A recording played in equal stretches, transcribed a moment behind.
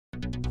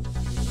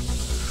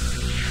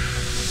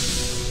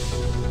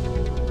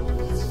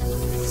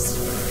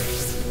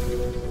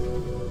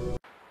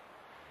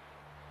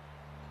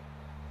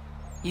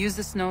Use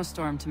the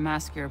snowstorm to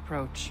mask your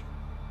approach.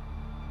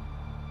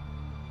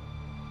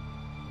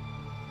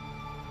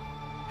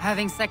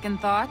 Having second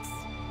thoughts?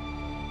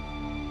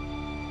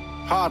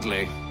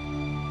 Hardly.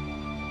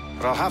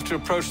 But I'll have to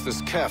approach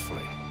this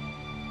carefully.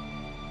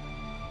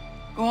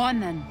 Go on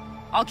then.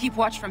 I'll keep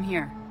watch from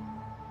here.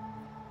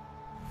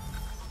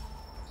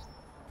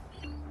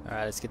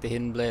 Alright, let's get the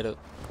hidden blade up.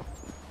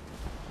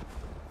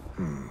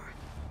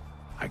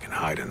 I can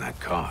hide in that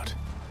cart.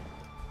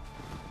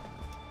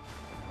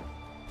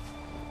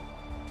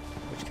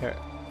 Which carrot?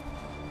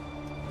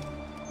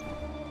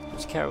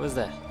 Which carrot was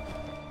that?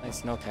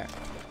 Nice, no carrot.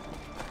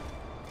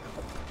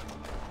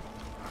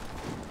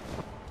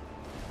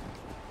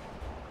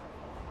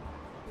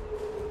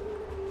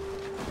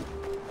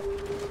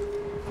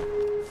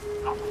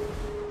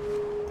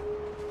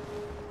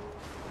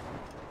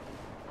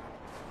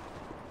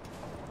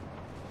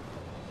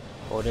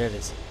 Oh, there it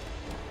is.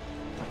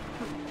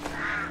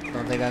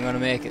 Don't think I'm gonna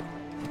make it.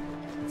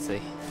 Let's see.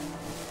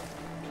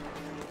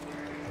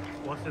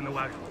 What's in the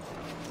wagon?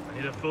 I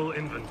need a full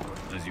inventory.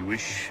 As you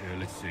wish.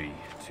 Let's see.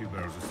 2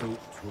 barrels of salt,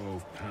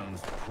 12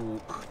 pounds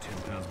pork,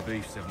 10 pounds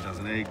beef, 7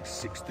 dozen eggs,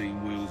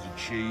 16 wheels of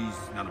cheese.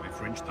 None of it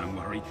French, don't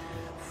worry.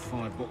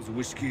 5 bottles of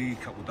whiskey, a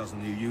couple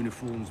dozen new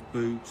uniforms,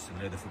 boots,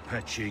 and leather for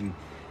patching,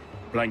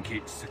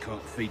 blankets, a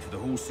cart feed for the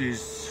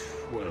horses.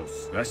 What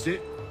else? That's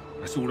it.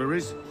 That's all there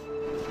is.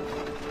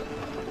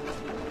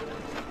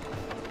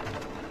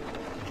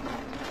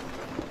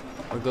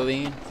 We're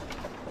going.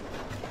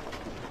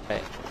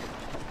 Right.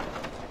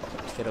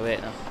 Let's get away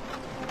now.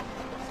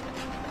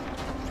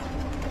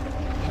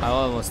 I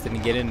almost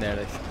didn't get in there,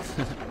 like.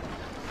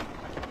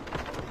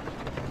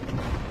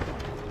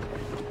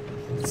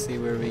 Let's see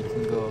where we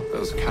can go.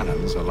 Those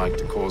cannons are like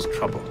to cause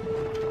trouble.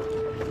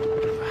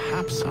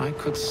 Perhaps I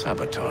could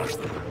sabotage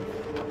them.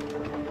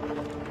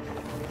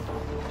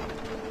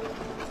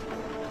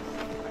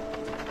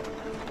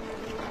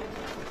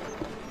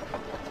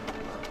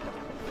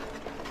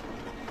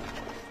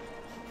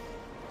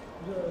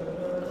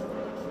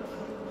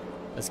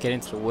 Let's get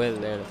into the well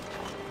there.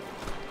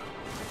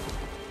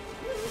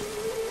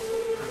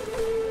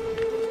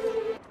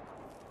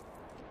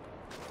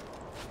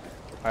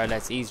 Alright,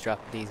 let's eavesdrop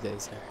these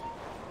guys here.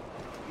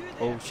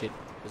 Oh shit,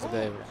 there's a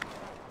guy over there.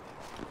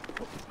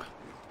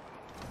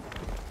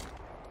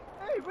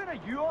 Hey, where are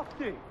you off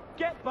to?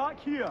 Get back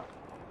here!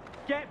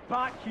 Get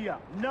back here,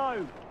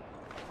 now!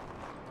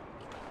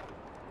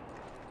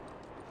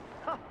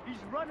 Ha,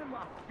 he's running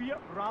like a fierce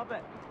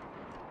rabbit.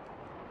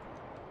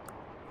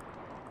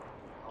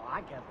 Oh,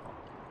 I get him.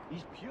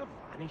 He's pure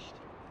vanished.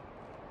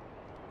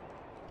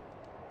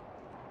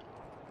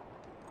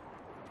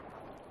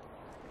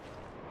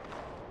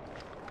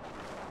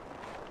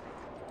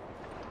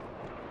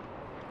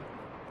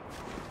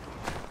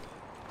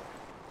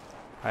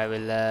 Alright,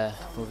 we'll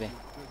move in.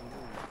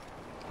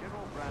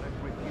 General Braddock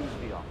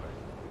refused the offer.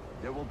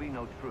 There will be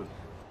no truce.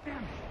 Damn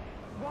it!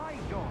 Why,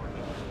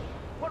 George?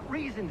 What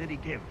reason did he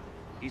give?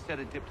 He said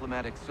a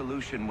diplomatic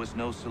solution was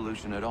no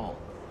solution at all.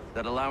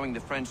 That allowing the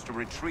French to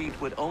retreat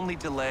would only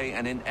delay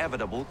an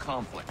inevitable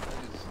conflict.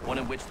 One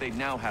in which they'd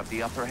now have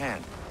the upper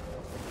hand.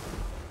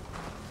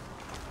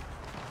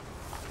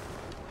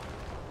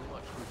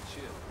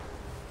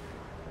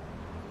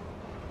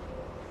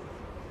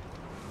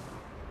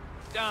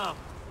 Damn!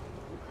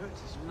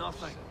 Hurts is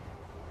nothing.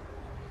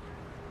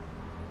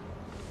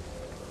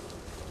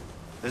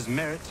 There's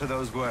merit to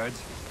those words,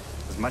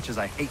 as much as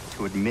I hate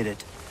to admit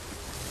it.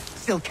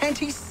 Still, can't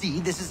he see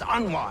this is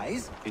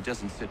unwise? It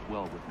doesn't sit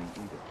well with me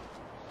either.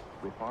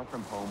 We're far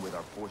from home with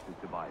our forces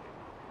divided.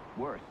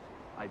 Worse,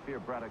 I fear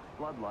Braddock's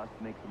bloodlust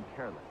makes them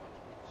careless.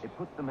 It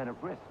puts the men at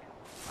risk.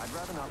 I'd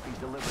rather not be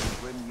delivering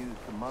grim news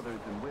to mothers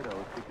and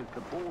widows because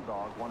the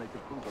bulldog wanted to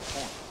prove a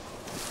point.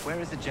 Where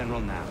is the general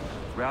now?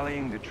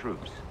 Rallying the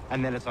troops.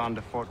 And then it's on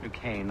to Fort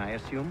Duquesne, I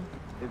assume?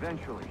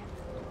 Eventually.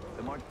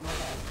 The march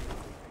north.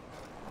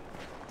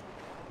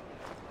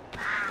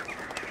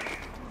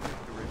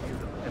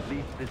 At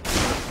least this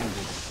is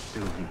ended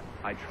soon.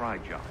 I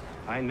tried, John.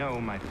 I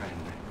know, my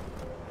friend.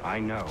 I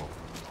know.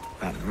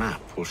 That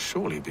map will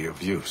surely be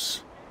of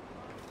use.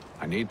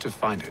 I need to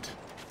find it.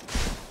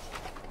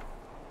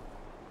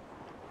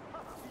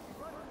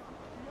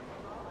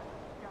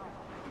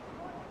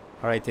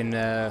 Alright then,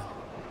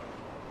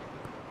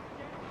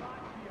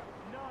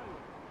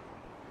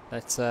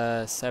 let's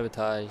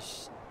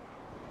sabotage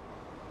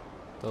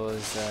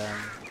those,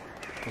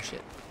 oh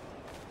shit,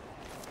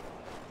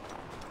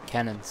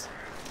 cannons.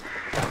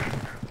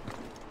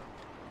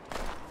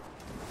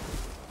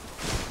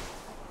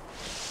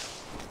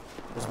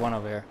 There's one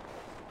over here.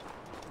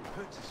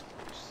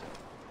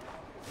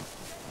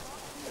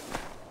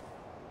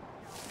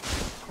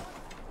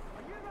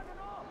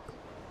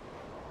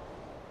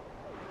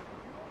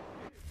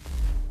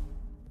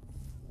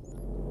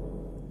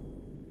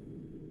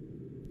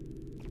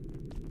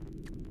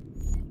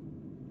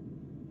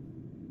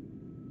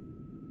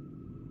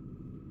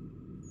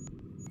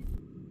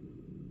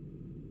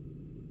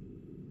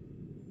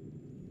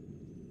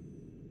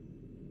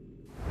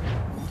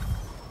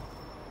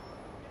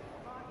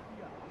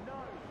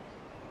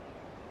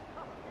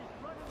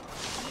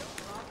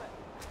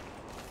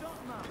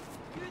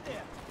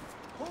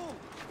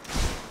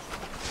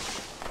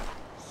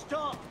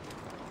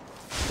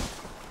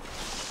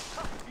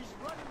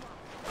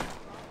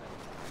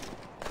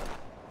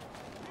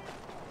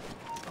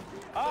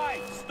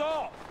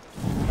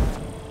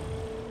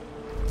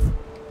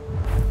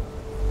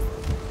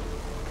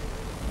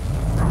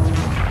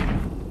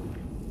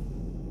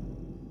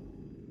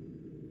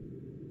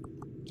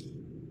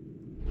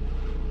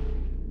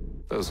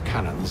 Those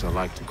cannons are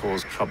like to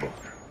cause trouble.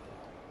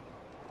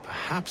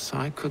 Perhaps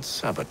I could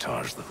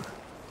sabotage them.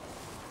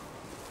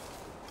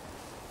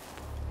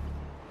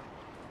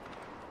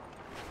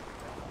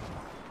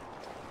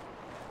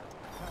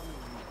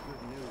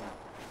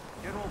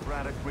 General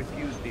Braddock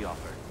refused the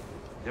offer.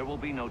 There will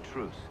be no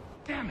truce.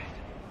 Damn it!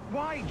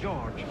 Why,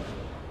 George?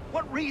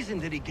 What reason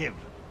did he give?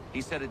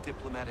 He said a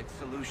diplomatic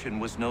solution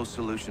was no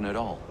solution at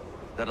all.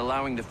 That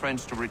allowing the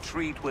French to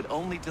retreat would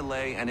only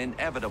delay an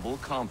inevitable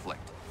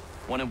conflict.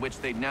 One in which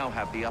they'd now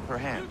have the upper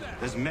hand.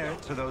 There's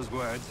merit to those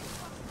words,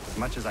 as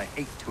much as I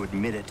hate to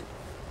admit it.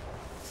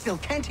 Still,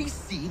 can't he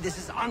see this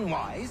is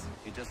unwise?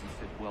 It doesn't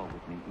sit well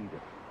with me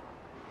either.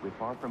 We're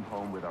far from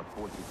home with our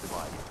forces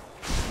divided.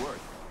 Worse,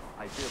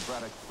 I fear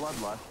Braddock's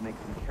bloodlust makes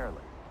him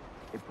careless.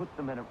 It puts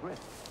the men at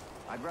risk.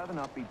 I'd rather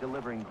not be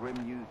delivering grim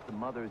news to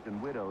mothers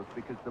and widows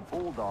because the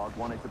Bulldog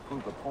wanted to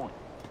prove a point.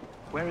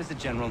 Where is the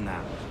General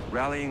now?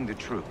 Rallying the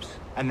troops.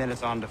 And then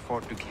it's on to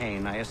Fort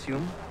Duquesne, I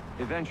assume?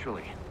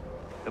 Eventually.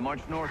 The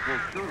march north will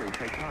surely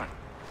take time.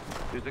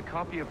 There's a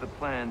copy of the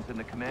plans in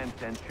the command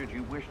tent should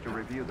you wish to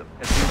review them.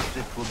 At least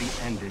this will be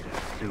ended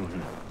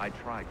soon. I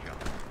tried, John.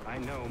 I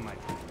know, my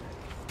friend.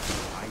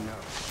 I know.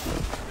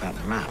 That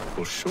map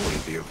will surely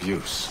be of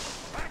use.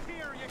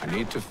 I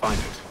need to find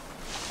it.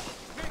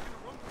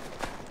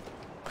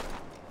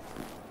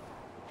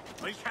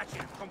 I'll catch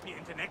him and pump you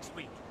into next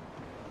week.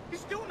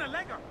 He's doing a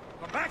legger.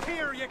 Come back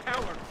here, you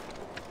coward.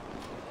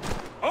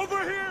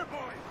 Over here,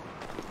 boys.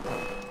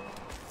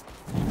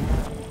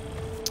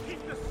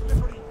 Keep the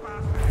slippery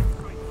bastard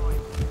outside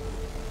mine.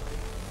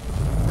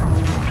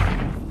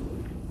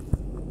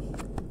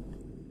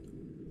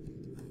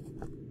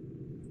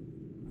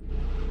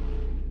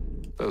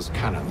 Those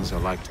cannons are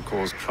like to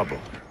cause trouble.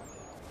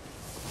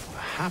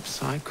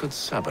 Perhaps I could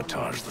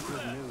sabotage them.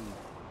 Good news.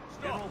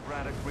 General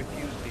Braddock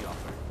refused the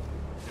offer.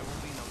 There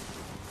will be no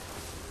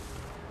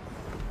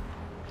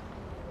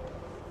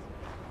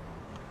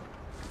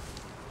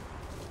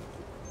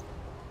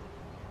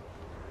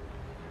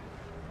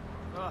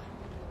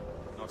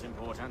Not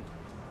important.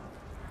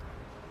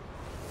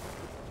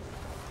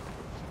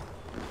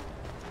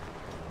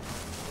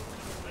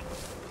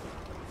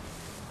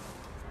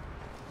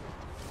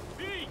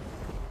 Hey,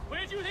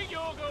 where do you think you're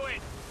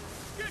going?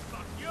 Get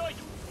back here,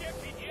 you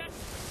deaf idiot!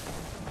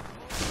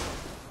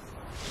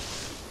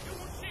 You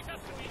won't take us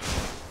to me.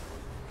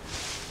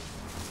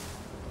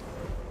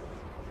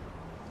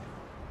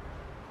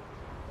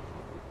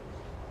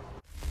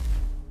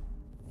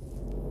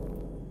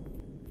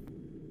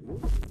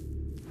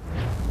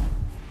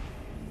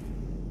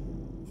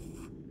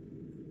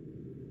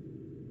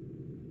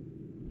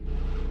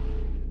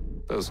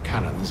 Those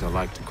cannons are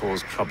like to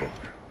cause trouble.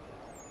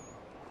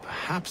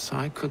 Perhaps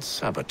I could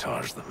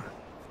sabotage them.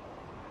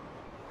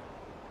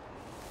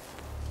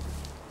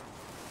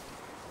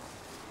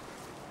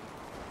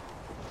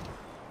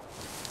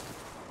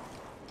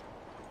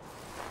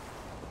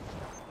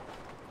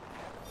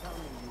 Tell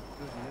me you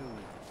good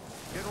news.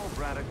 General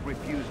Braddock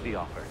refused the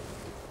offer.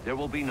 There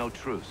will be no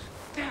truce.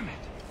 Damn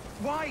it!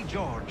 Why,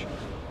 George?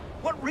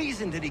 What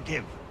reason did he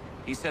give?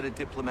 He said a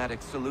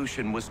diplomatic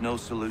solution was no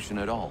solution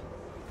at all.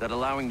 That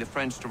allowing the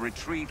French to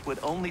retreat would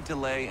only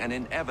delay an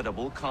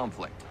inevitable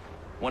conflict.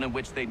 One in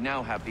which they'd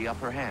now have the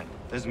upper hand.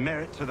 There's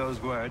merit to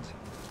those words,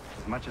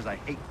 as much as I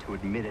hate to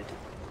admit it.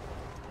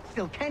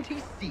 Still, can't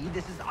he see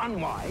this is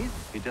unwise?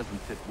 It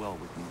doesn't sit well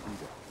with me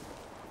either.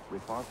 We're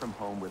far from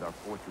home with our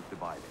forces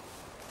divided.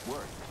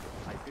 Worse,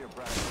 I fear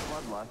Braddock's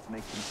bloodlust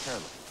makes him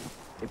careless.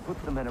 It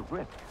puts the men at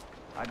risk.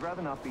 I'd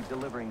rather not be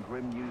delivering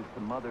grim news to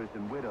mothers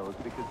and widows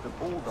because the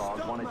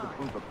Bulldog wanted to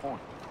prove a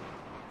point.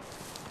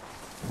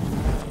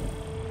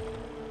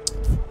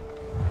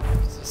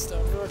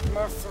 Stop working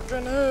my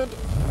fucking head.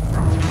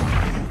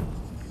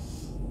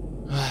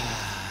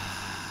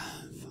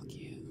 Fuck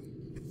you.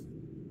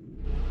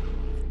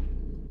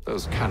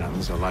 Those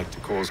cannons are like to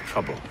cause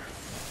trouble.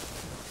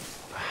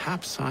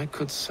 Perhaps I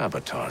could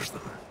sabotage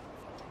them.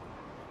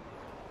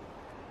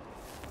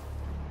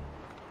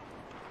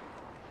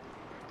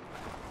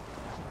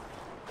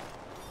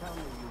 Tell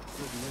me you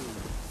good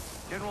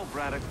news. General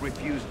Braddock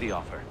refused the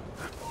offer.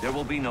 There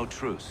will be no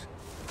truce.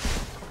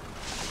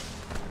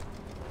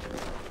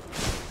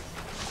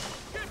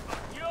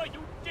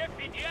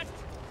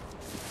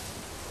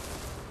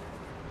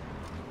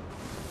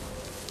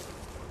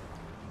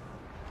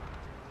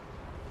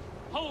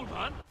 Hold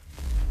on.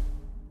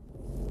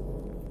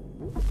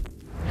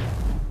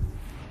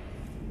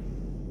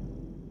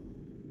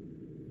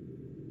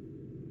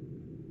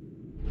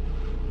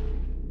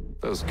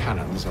 Those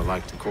cannons are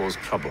like to cause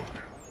trouble.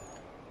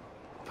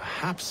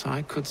 Perhaps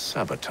I could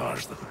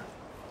sabotage them.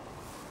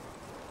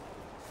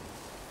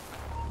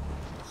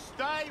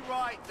 Stay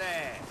right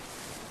there.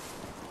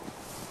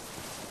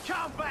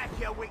 Come back,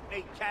 you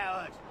weak-kneed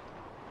coward.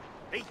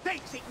 He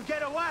thinks he can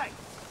get away.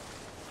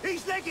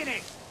 He's legging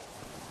it.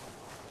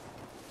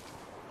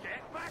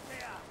 Get back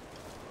here.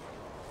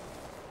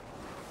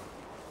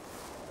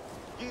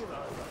 Give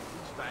over.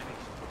 He's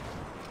vanished.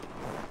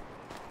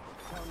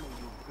 Tell me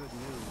you good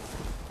news.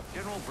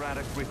 General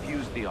Braddock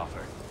refused the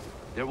offer.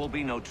 There will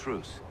be no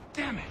truce.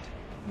 Damn it!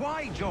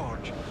 Why,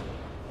 George?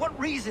 What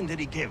reason did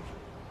he give?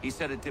 He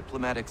said a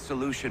diplomatic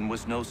solution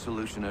was no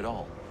solution at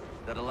all.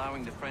 That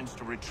allowing the French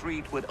to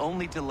retreat would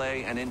only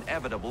delay an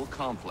inevitable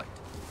conflict.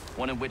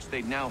 One in which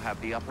they'd now have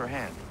the upper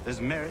hand. There's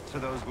merit to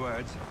those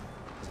words,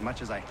 as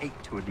much as I hate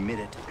to admit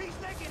it. He's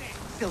licking it!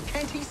 Still,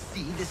 can't he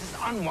see this is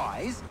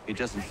unwise? It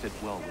doesn't sit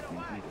well with me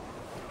either.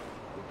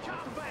 We're far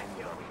from home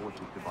with our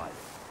forces divided.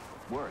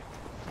 Worse,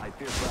 I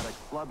fear Braddock's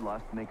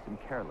bloodlust makes him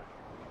careless.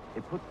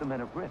 It puts the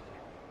men at risk.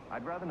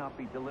 I'd rather not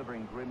be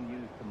delivering grim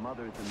news to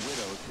mothers and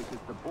widows because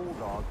the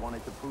bulldog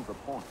wanted to prove a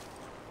point.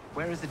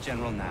 Where is the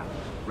general now?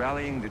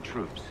 Rallying the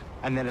troops.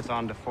 And then it's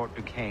on to Fort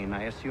Duquesne,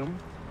 I assume?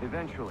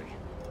 Eventually.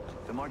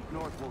 The march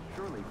north will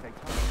surely take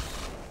time.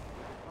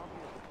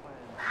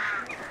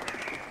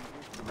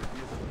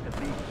 At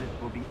least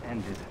this will be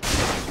ended.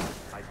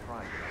 I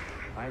tried.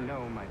 I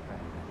know, my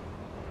friend.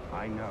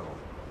 I know.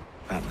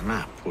 That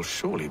map will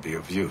surely be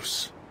of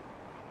use.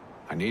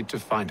 I need to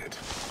find it.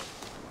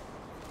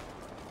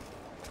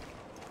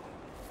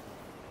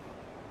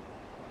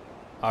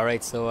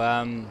 Alright, so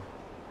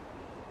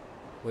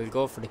we'll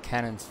go for the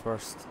cannons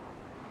first,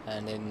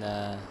 and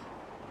then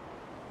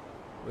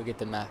we'll get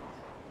the map.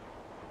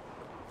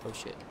 Oh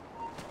shit.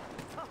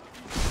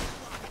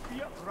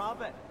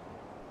 Rabbit.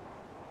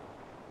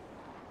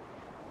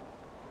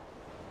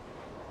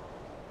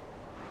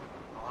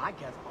 Oh, I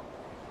give up.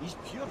 He's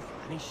pure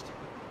finished.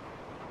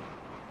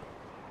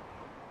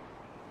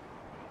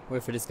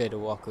 Wait for this guy to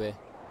walk away.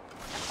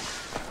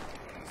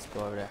 Let's go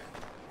over there.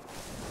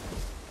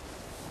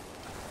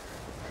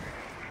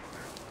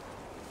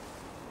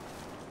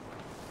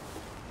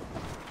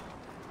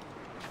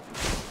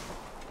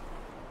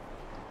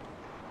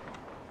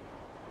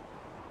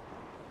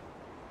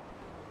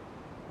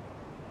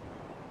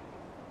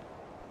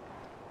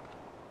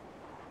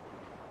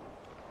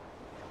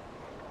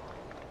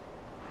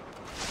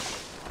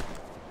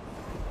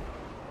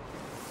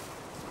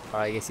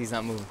 Alright, I guess he's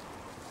not moving.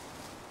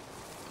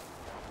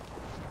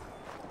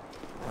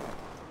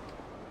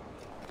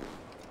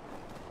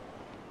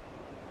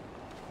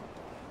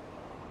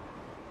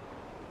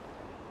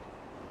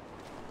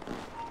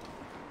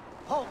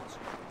 Halt!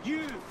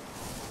 You!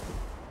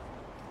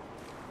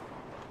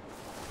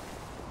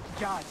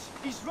 Gaz,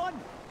 he's run!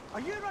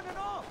 Are you running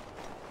off?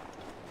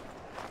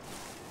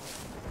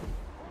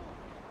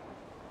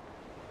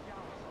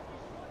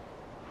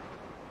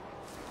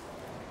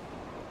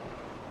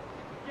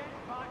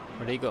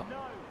 Where'd he go?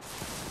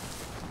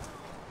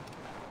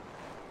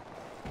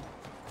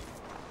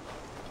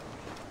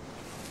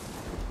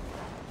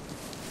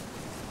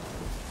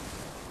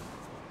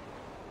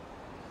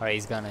 Alright,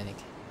 he's gone, I think.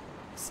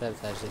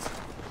 Sabotage this.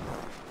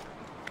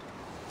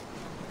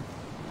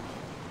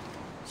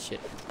 Shit.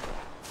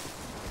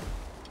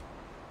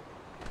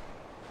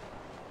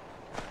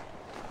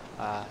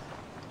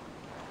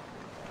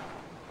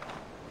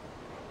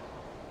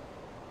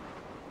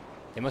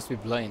 They must be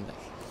blind,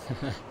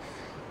 like.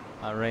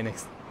 Right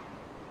next.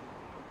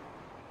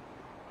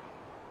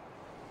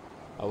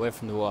 Away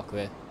from the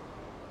walkway.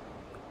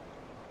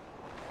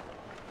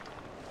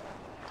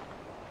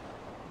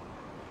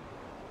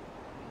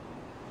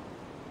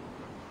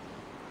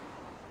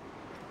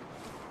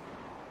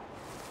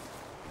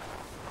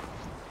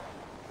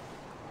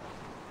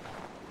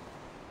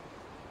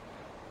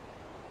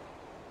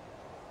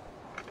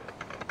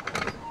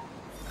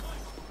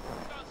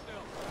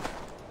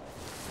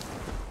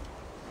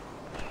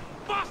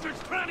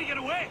 Bastard's trying to get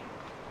away!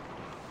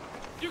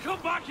 You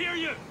come back here,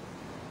 you!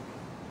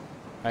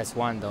 Nice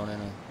one down in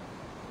it.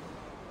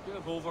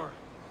 Give over.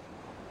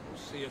 We'll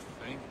see a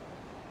thing.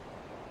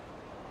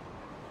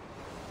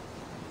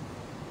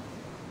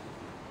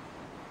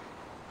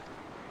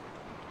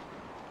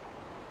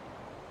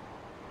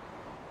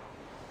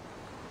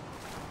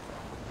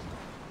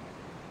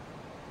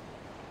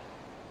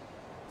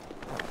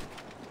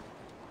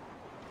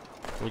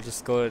 We'll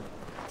just go to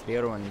the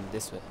other one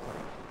this way.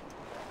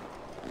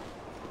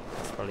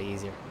 It's probably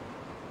easier.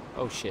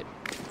 Oh shit.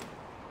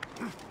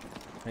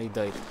 He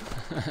died.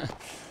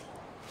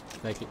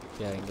 Like,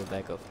 yeah, I can go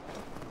back up.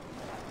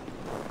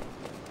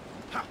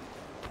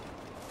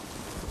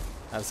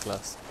 That's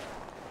close.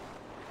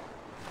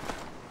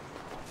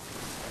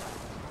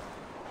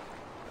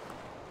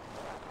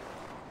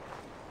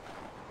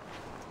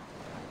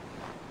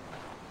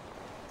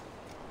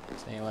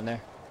 Is anyone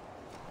there?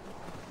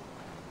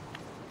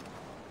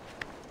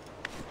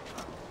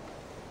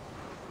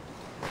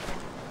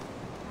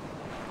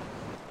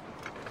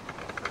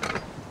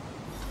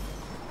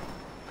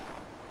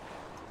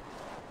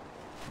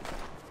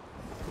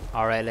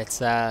 All right, let's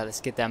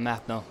get that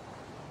map now.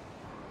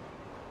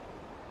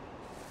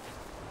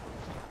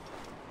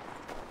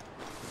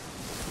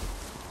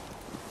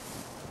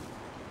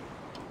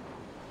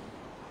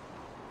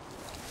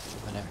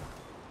 Over there.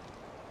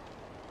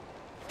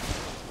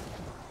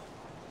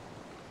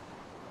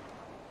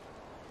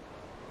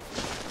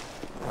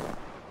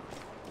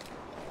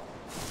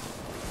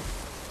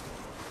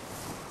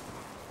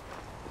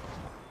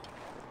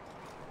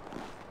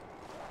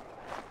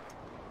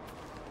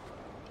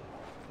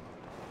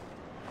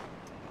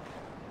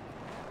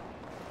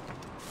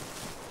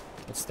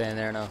 staying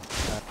there now.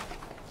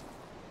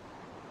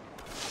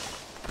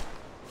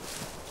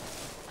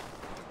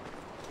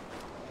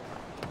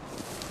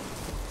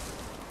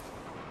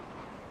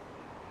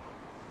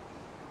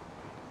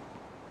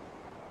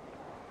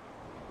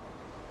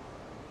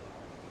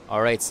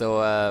 Alright,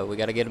 so we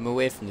gotta get him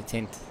away from the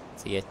tent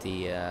to get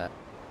the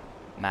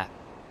map.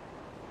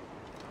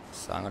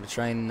 So I'm gonna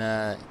try and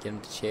get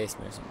him to chase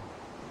me or something.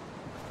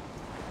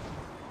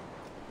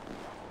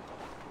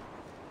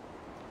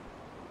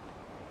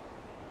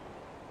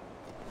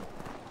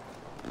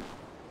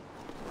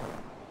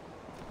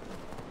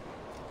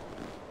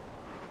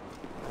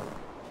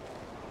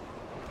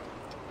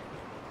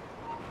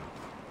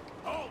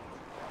 Oh!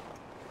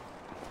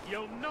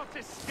 You'll not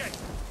escape!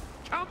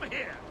 Come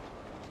here!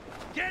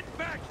 Get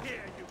back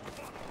here, you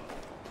fuck!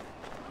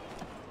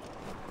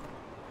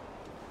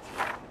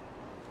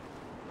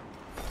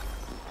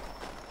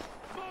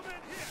 Move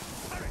in here!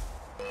 Hurry!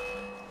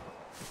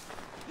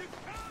 You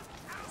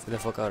can't Get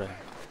the fuck out of here.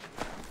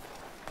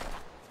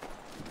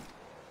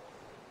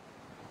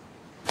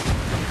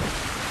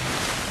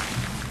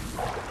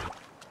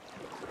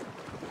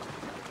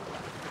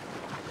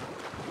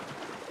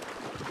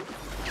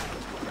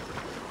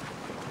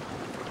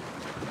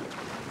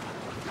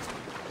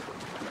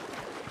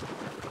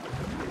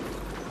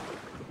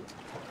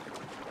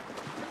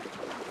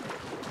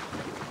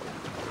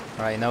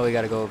 Alright, now we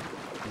gotta go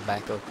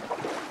back up,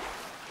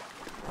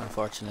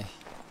 unfortunately.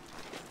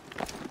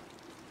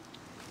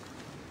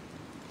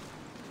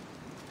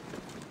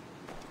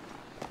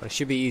 But it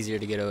should be easier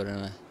to get out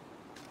anyway.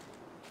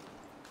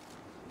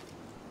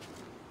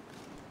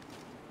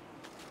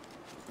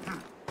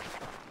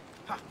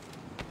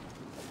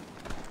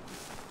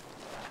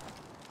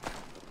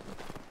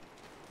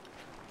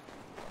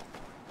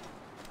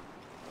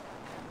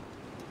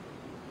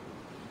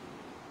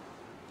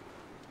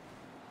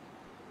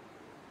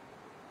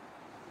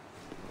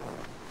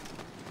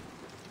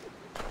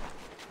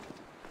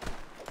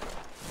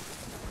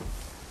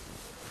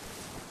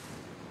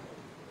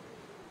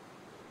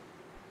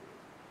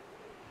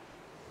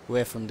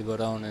 Wait for him to go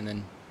down and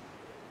then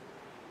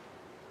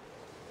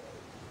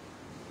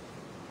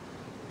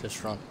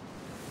just run.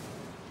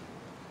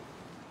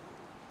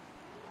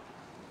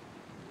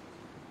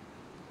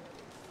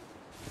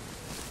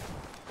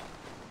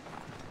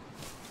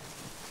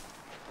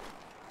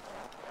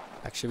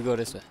 Actually, we go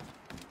this way.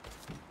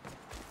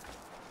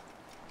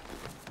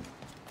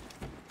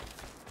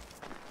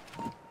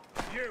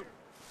 You!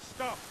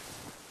 Stop!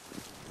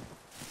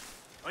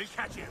 I'll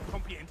catch you and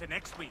pump you into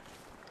next week.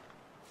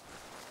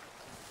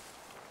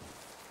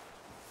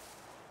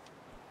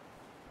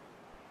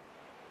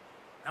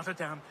 Not a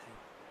damn thing.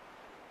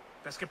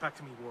 Let's get back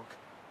to me work.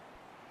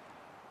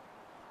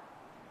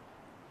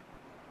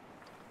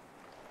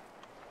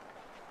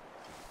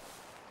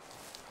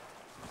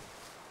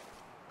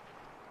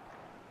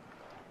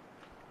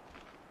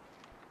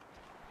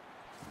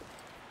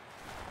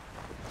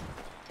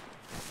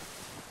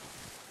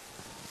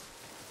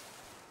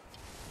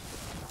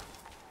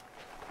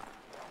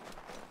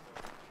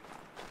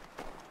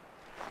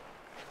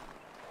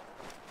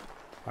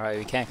 Alright,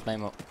 we can't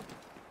climb up.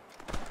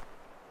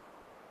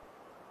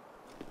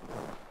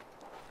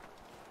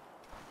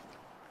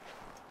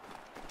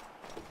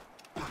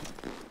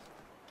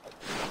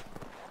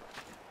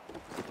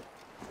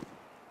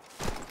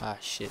 Ah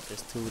shit,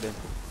 there's two of them.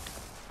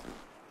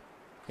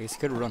 I guess you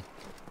could run.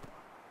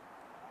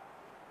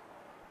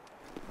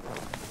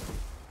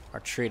 Or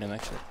three of them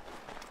actually.